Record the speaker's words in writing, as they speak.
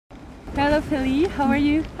Hello Feli, how are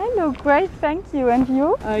you? Hello, great, thank you. And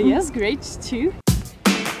you? Yes, great too.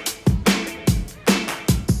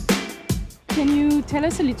 Can you tell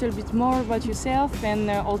us a little bit more about yourself and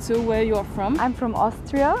also where you are from? I'm from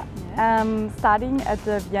Austria. I'm studying at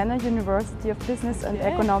the Vienna University of Business and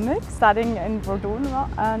Economics, studying in Bordeaux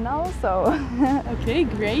now. So. Okay,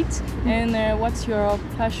 great. And what's your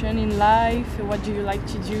passion in life? What do you like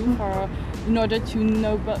to do in order to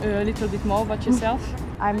know a little bit more about yourself?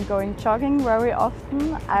 I'm going jogging very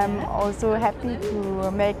often. I'm also happy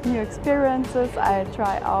to make new experiences. I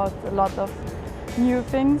try out a lot of new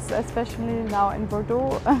things, especially now in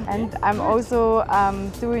Bordeaux. And I'm also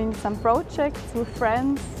doing some projects with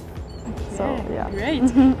friends. So, yeah. Great.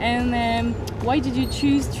 And why did you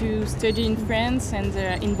choose to study in France and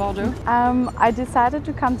in Bordeaux? I decided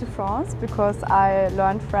to come to France because I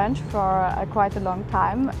learned French for quite a long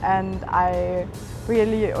time, and I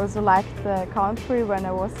really also liked the country when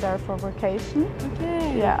I was there for vacation.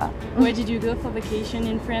 Okay. Yeah. Where did you go for vacation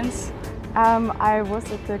in France? I was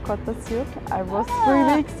at the Côte d'Azur. I was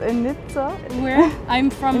 3 weeks in Nizza. Where? I'm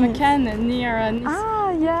from Cannes, near Nice.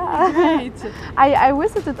 Ah, yeah. Great. I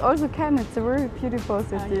visited also Cannes. It's a very beautiful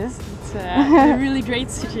city. Yes, it's a really great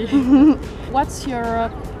city. What's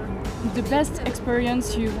the best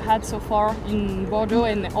experience you've had so far in Bordeaux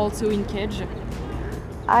and also in KEDGE?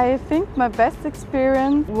 I think my best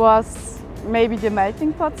experience was maybe the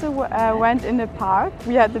melting pots. Went in the park.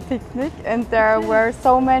 We had a picnic and there were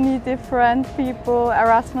so many different people,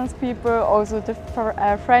 Erasmus people, also the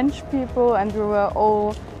French people, and we were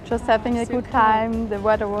all just having a good time. The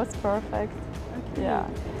weather was perfect. Okay. Yeah.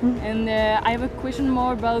 And I have a question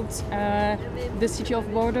more about the city of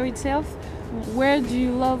Bordeaux itself. Where do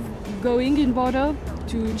you love going in Bordeaux?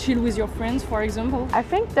 To chill with your friends, for example? I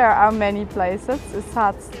think there are many places.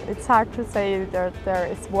 It's hard to say that there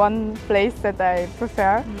is one place that I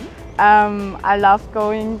prefer. I love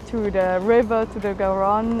going to the river, to the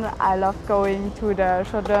Garonne. I love going to the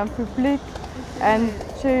Jardin Public and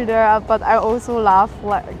chill there. But I also love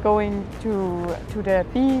going to the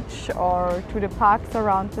beach or to the parks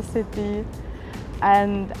around the city.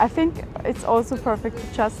 And I think it's also perfect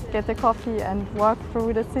to just get a coffee and walk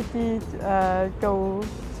through the city, go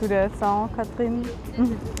to the Saint-Catherine.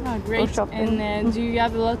 Oh, great. And do you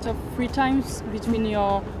have a lot of free times between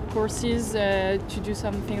your courses to do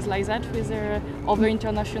some things like that with other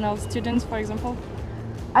international students, for example?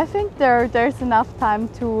 I think there's enough time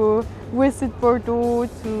to visit Bordeaux,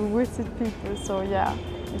 to visit people, so yeah.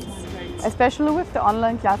 Especially with the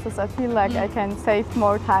online classes, I feel like I can save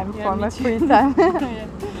more time for my free time.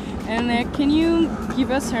 And can you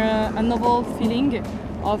give us a novel feeling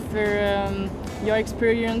of your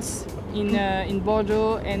experience in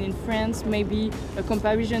Bordeaux and in France, maybe a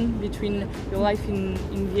comparison between your life in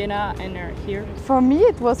Vienna and here? For me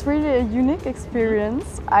it was really a unique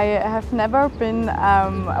experience. I have never been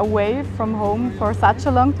away from home for such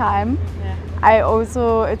a long time.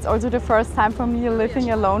 It's also the first time for me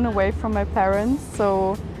living alone away from my parents,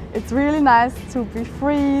 so it's really nice to be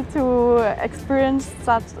free, to experience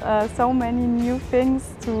so many new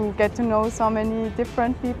things, to get to know so many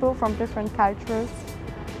different people from different cultures.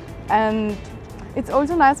 And it's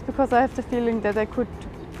also nice because I have the feeling that I could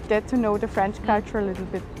get to know the French culture a little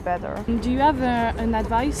bit better. Do you have an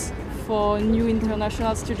advice for new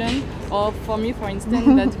international students, or for me, for instance,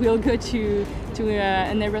 that will go to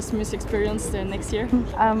an Erasmus experience next year?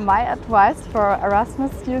 My advice for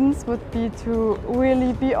Erasmus students would be to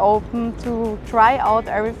really be open, to try out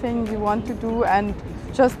everything you want to do and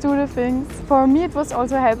just do the things. For me it was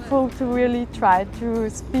also helpful to really try to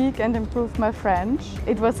speak and improve my French.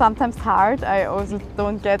 It was sometimes hard. I also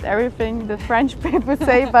don't get everything the French people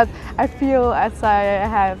say, but I feel as I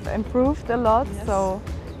have improved a lot, so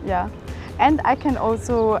yeah. And I can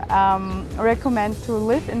also recommend to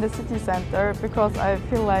live in the city center because I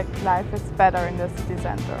feel like life is better in the city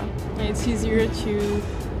center. It's easier to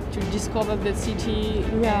discover the city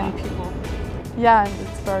and people. Yeah, and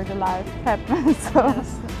it's where the life happens. So.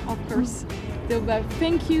 Yes, of course. So, but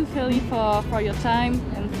thank you, Feli, for your time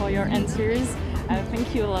and for your answers.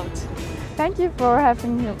 Thank you a lot. Thank you for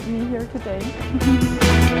having me here today.